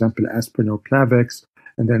antiplatelet, for example, aspirin or Plavix,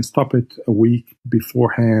 and then stop it a week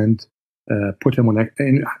beforehand. Put him on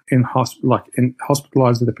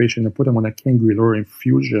hospitalize the patient and put him on a cangrelor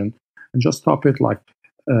infusion, and just stop it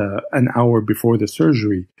an hour before the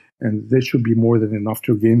surgery, and this should be more than enough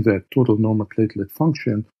to gain the total normal platelet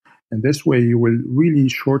function. And this way you will really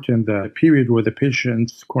shorten the period where the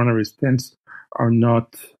patient's coronary stents are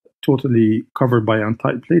not totally covered by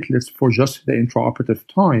antiplatelets for just the intraoperative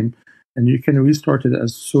time, and you can restart it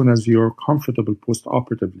as soon as you're comfortable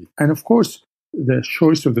postoperatively. And of course, the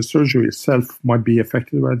choice of the surgery itself might be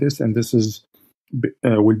affected by this, and this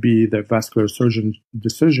will be the vascular surgeon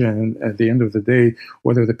decision at the end of the day,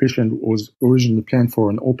 whether the patient was originally planned for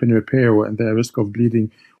an open repair and the risk of bleeding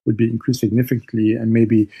would be increased significantly, and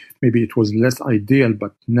maybe it was less ideal,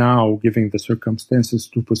 but now, given the circumstances,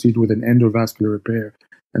 to proceed with an endovascular repair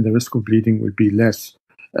and the risk of bleeding will be less.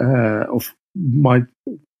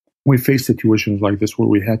 We face situations like this where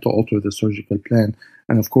we had to alter the surgical plan.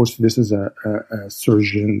 And of course, this is a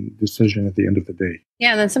surgeon decision at the end of the day.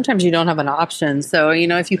 Yeah, and then sometimes you don't have an option. So,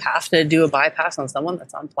 if you have to do a bypass on someone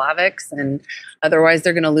that's on Plavix and otherwise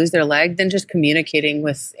they're going to lose their leg, then just communicating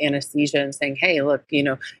with anesthesia and saying, hey, look,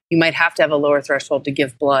 you might have to have a lower threshold to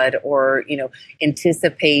give blood, or,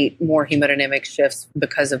 anticipate more hemodynamic shifts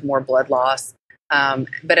because of more blood loss.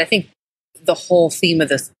 But I think the whole theme of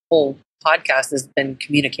this whole podcast has been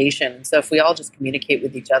communication. So if we all just communicate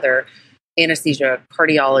with each other, anesthesia,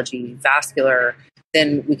 cardiology, vascular,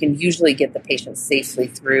 then we can usually get the patient safely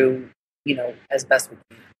through, as best we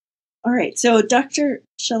can. All right. So Dr.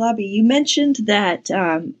 Shalabi, you mentioned that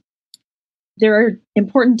there are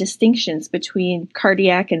important distinctions between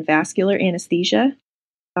cardiac and vascular anesthesia.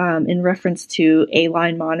 in reference to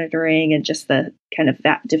A-line monitoring and just the kind of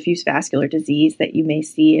diffuse vascular disease that you may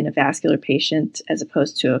see in a vascular patient as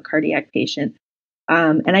opposed to a cardiac patient.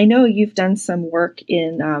 And I know you've done some work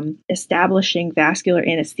in establishing vascular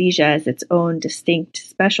anesthesia as its own distinct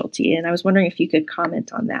specialty. And I was wondering if you could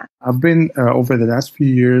comment on that. I've been, over the last few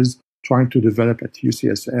years, trying to develop at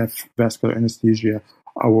UCSF Vascular Anesthesia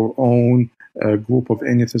our own group of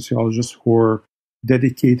anesthesiologists who are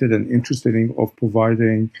dedicated and interested in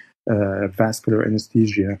providing vascular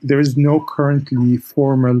anesthesia. There is no currently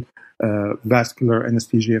formal vascular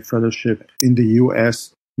anesthesia fellowship in the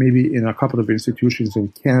U.S., maybe in a couple of institutions in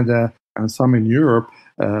Canada and some in Europe,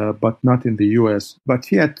 but not in the U.S.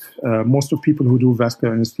 But yet, most of people who do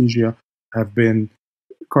vascular anesthesia have been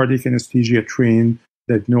cardiac anesthesia trained,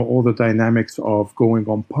 that know all the dynamics of going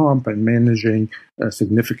on pump and managing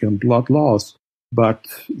significant blood loss, but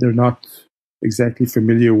they're not exactly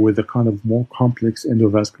familiar with the kind of more complex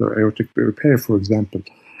endovascular aortic repair, for example.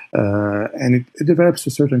 And it develops a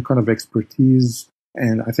certain kind of expertise.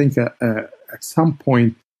 And I think at some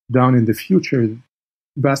point down in the future,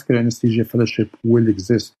 vascular anesthesia fellowship will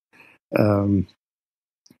exist. And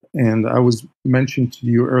I was mentioned to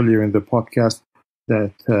you earlier in the podcast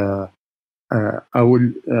that I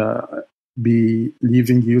will be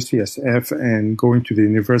leaving UCSF and going to the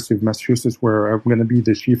University of Massachusetts, where I'm going to be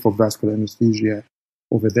the Chief of Vascular Anesthesia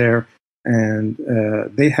over there. And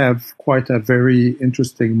they have quite a very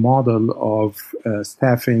interesting model of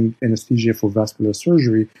staffing anesthesia for vascular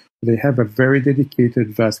surgery. They have a very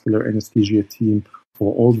dedicated vascular anesthesia team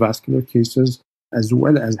for all vascular cases, as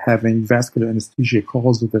well as having vascular anesthesia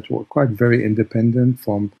calls that were quite very independent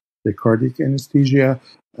from the cardiac anesthesia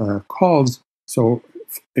calls. So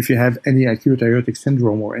if you have any acute aortic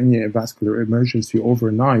syndrome or any vascular emergency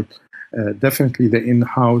overnight, definitely the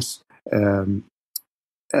in-house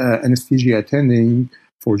anesthesia attending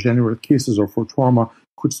for general cases or for trauma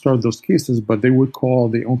could start those cases, but they would call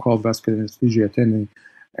the on-call vascular anesthesia attending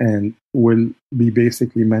and will be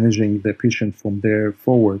basically managing the patient from there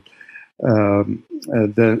forward.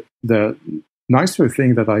 The nicer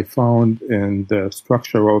thing that I found in the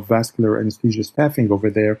structure of vascular anesthesia staffing over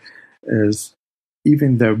there is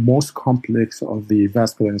even the most complex of the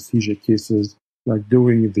vascular anesthesia cases, like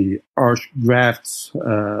doing the arch grafts,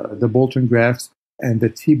 the Bolton grafts, and the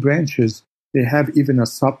T branches, they have even a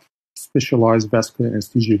sub-specialized vascular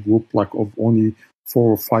anesthesia group, like of only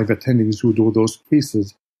 4 or 5 attendings who do those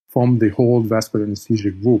cases from the whole vascular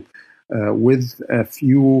anesthesia group, with a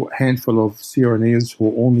few handful of CRNAs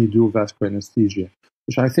who only do vascular anesthesia,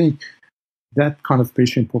 which I think that kind of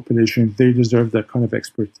patient population, they deserve that kind of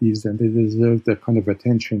expertise and they deserve that kind of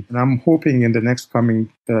attention. And I'm hoping in the next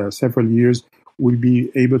coming several years, we'll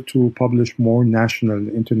be able to publish more national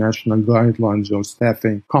and international guidelines on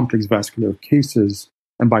staffing complex vascular cases.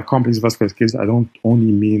 And by complex vascular cases, I don't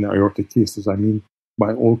only mean aortic cases. I mean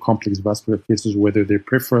by all complex vascular cases, whether they're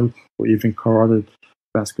peripheral or even carotid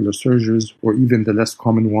vascular surgeries, or even the less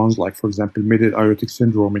common ones, like, for example, mid aortic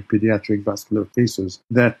syndrome in pediatric vascular cases,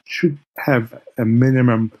 that should have a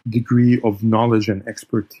minimum degree of knowledge and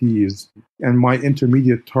expertise. And my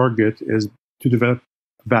intermediate target is to develop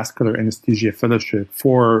vascular anesthesia fellowship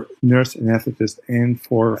for nurse anesthetists and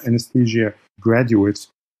for anesthesia graduates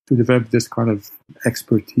to develop this kind of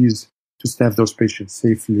expertise to staff those patients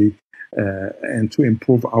safely and to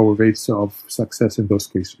improve our rates of success in those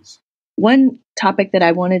cases. One topic that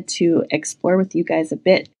I wanted to explore with you guys a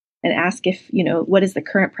bit and ask if, what is the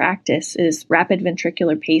current practice is rapid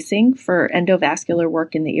ventricular pacing for endovascular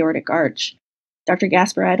work in the aortic arch. Dr.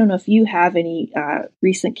 Gasper, I don't know if you have any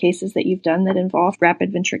recent cases that you've done that involve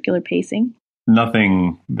rapid ventricular pacing.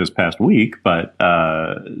 Nothing this past week, but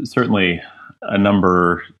certainly a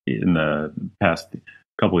number in the past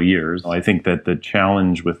couple of years. I think that the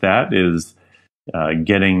challenge with that is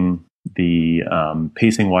getting the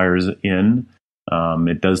pacing wires in.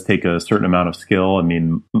 It does take a certain amount of skill. I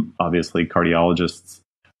mean, obviously cardiologists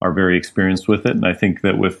are very experienced with it. And I think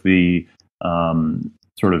that with the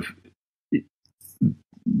sort of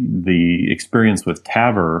the experience with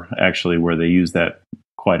TAVR, actually, where they use that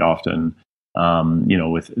quite often,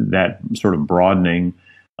 with that sort of broadening,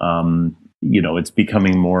 it's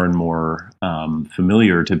becoming more and more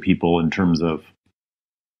familiar to people in terms of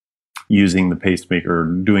using the pacemaker,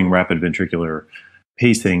 doing rapid ventricular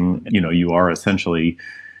pacing. You are essentially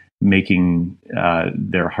making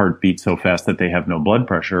their heart beat so fast that they have no blood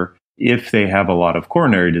pressure. If they have a lot of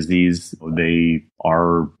coronary disease, they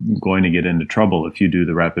are going to get into trouble if you do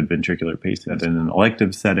the rapid ventricular pacing. In an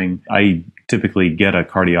elective setting, I typically get a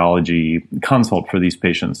cardiology consult for these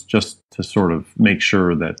patients just to sort of make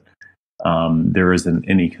sure that there isn't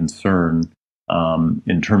any concern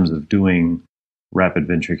in terms of doing rapid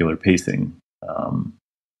ventricular pacing.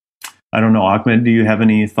 I don't know, Ahmed, do you have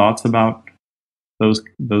any thoughts about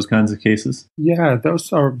those kinds of cases? Yeah,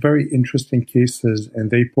 those are very interesting cases,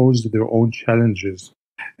 and they pose their own challenges.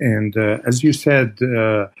 And as you said,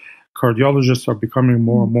 cardiologists are becoming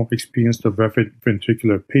more and more experienced of rapid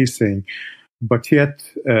ventricular pacing. But yet,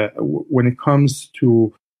 when it comes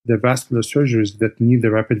to the vascular surgeries that need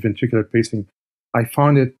the rapid ventricular pacing, I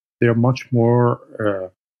find they're much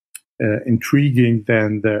more intriguing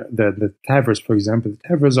than the TAVRs, for example. The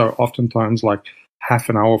TAVRs are oftentimes like half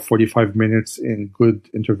an hour, 45 minutes in good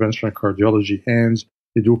interventional cardiology hands.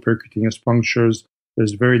 They do percutaneous punctures.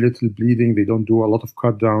 There's very little bleeding. They don't do a lot of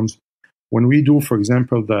cut downs. When we do, for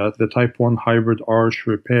example, the type 1 hybrid arch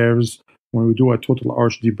repairs, when we do a total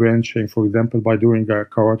arch debranching, for example, by doing a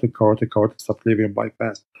carotid subclavian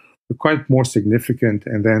bypass, they're quite more significant.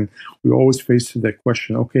 And then we always face the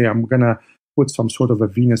question, okay, I'm going to put some sort of a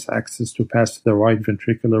venous access to pass the right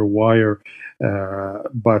ventricular wire,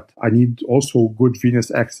 but I need also good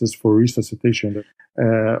venous access for resuscitation.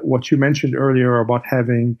 What you mentioned earlier about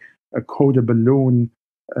having a coda balloon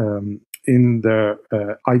in the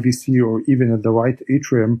IVC or even in the right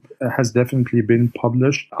atrium has definitely been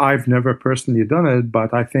published. I've never personally done it,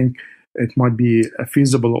 but I think it might be a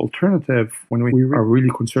feasible alternative when we are really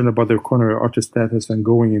concerned about their coronary artery status and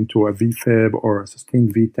going into a VFib or a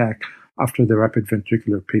sustained VTAC after the rapid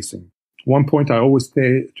ventricular pacing. One point I always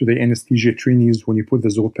say to the anesthesia trainees, when you put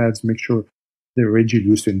the Zoll pads, make sure they're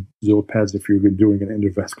radiolucent Zoll pads if you're doing an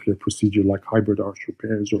endovascular procedure like hybrid arch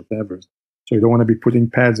repairs or TAVRs. So you don't want to be putting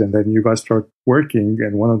pads and then you guys start working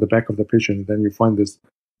and one on the back of the patient, and then you find this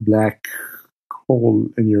black hole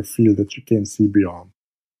in your field that you can't see beyond.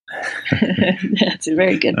 That's a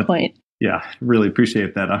very good point. Yeah, really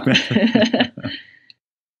appreciate that, Ahmed.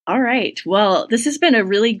 All right. Well, this has been a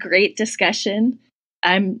really great discussion.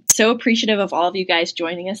 I'm so appreciative of all of you guys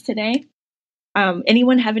joining us today.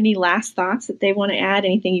 Anyone have any last thoughts that they want to add?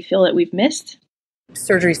 Anything you feel that we've missed?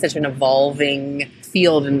 Surgery is such an evolving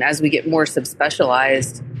field, and as we get more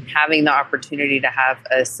subspecialized, having the opportunity to have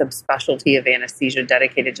a subspecialty of anesthesia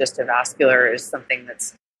dedicated just to vascular is something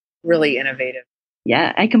that's really innovative.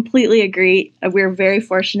 Yeah, I completely agree. We're very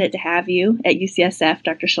fortunate to have you at UCSF,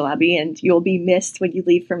 Dr. Shalabi, and you'll be missed when you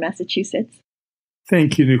leave for Massachusetts.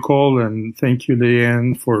 Thank you, Nicole, and thank you, Leigh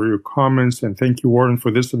Ann, for your comments, and thank you, Warren,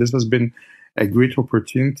 for this. So this has been a great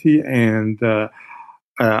opportunity, and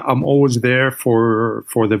I'm always there for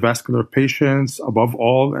the vascular patients above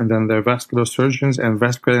all, and then the vascular surgeons and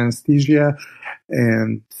vascular anesthesia.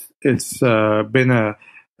 And it's been a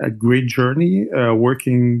great journey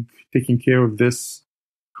taking care of this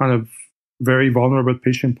kind of very vulnerable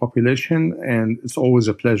patient population, and it's always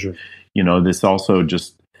a pleasure. You know, this also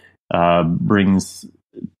just brings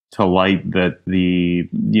to light that the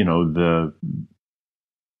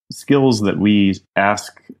skills that we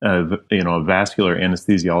ask a vascular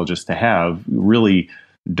anesthesiologist to have really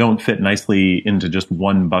don't fit nicely into just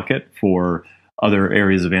one bucket for other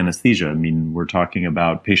areas of anesthesia. I mean, we're talking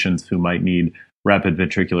about patients who might need rapid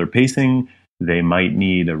ventricular pacing. They might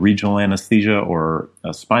need a regional anesthesia or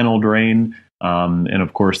a spinal drain. And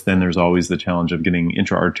of course, then there's always the challenge of getting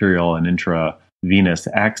intraarterial and intravenous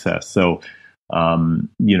access. So,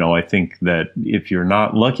 I think that if you're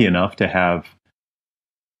not lucky enough to have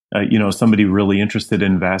somebody really interested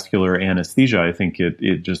in vascular anesthesia, I think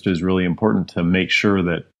it just is really important to make sure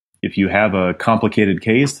that if you have a complicated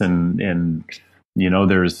case and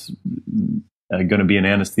there's going to be an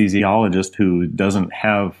anesthesiologist who doesn't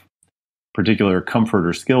have particular comfort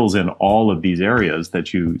or skills in all of these areas,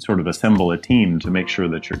 that you sort of assemble a team to make sure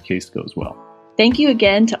that your case goes well. Thank you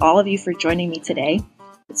again to all of you for joining me today.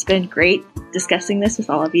 It's been great discussing this with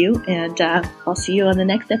all of you, and I'll see you on the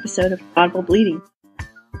next episode of Audible Bleeding.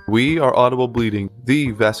 We are Audible Bleeding,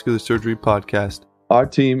 the vascular surgery podcast. Our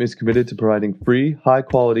team is committed to providing free,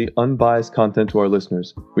 high-quality, unbiased content to our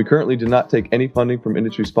listeners. We currently do not take any funding from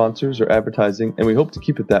industry sponsors or advertising, and we hope to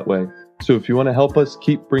keep it that way. So if you want to help us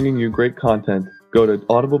keep bringing you great content, go to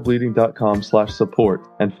audiblebleeding.com/support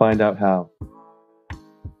and find out how.